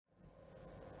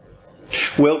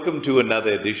Welcome to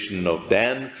another edition of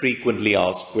Dan Frequently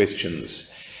Asked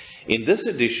Questions. In this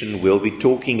edition, we'll be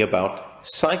talking about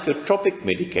psychotropic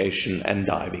medication and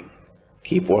diving.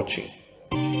 Keep watching.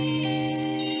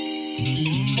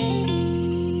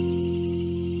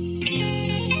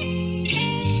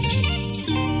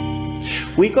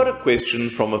 We got a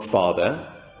question from a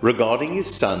father regarding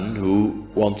his son who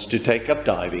wants to take up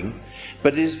diving,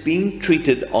 but is being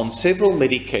treated on several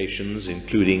medications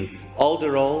including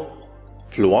alderol,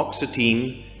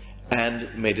 fluoxetine,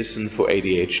 and medicine for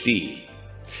ADHD.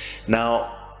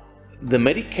 Now, the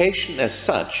medication as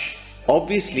such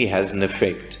obviously has an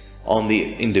effect on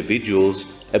the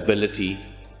individual's ability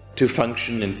to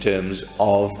function in terms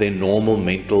of their normal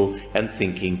mental and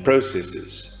thinking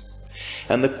processes.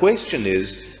 And the question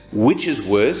is, which is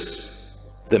worse,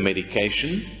 the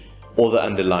medication or the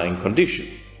underlying condition?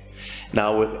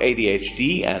 Now, with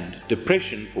ADHD and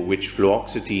depression, for which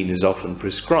fluoxetine is often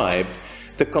prescribed,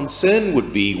 the concern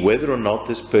would be whether or not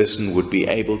this person would be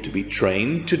able to be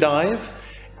trained to dive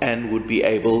and would be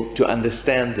able to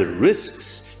understand the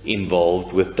risks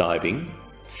involved with diving,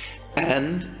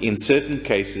 and in certain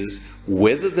cases,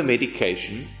 whether the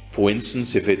medication, for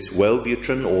instance, if it's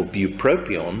Wellbutrin or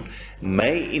bupropion,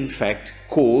 may in fact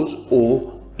cause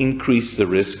or increase the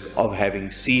risk of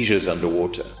having seizures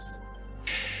underwater.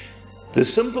 The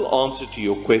simple answer to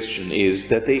your question is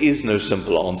that there is no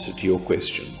simple answer to your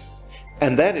question.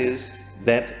 And that is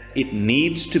that it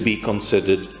needs to be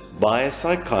considered by a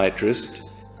psychiatrist,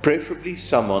 preferably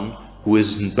someone who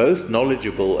is both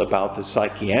knowledgeable about the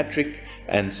psychiatric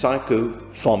and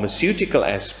psychopharmaceutical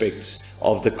aspects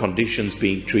of the conditions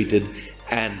being treated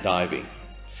and diving.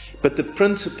 But the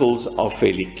principles are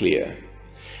fairly clear.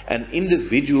 An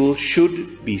individual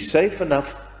should be safe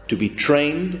enough to be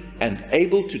trained and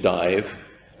able to dive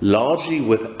largely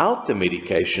without the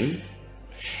medication,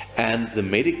 and the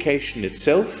medication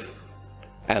itself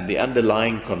and the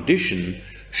underlying condition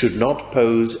should not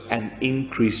pose an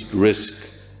increased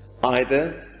risk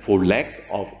either for lack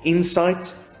of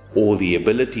insight or the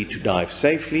ability to dive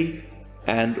safely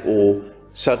and or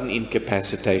sudden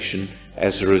incapacitation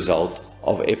as a result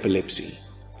of epilepsy.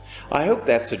 I hope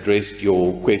that's addressed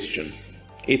your question.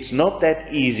 It's not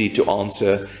that easy to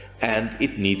answer and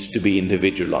it needs to be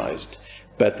individualized,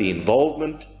 but the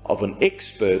involvement of an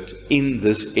expert in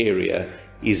this area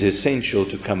is essential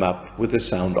to come up with a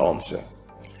sound answer.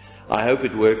 I hope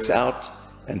it works out,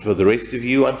 and for the rest of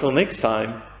you, until next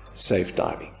time, safe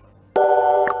diving.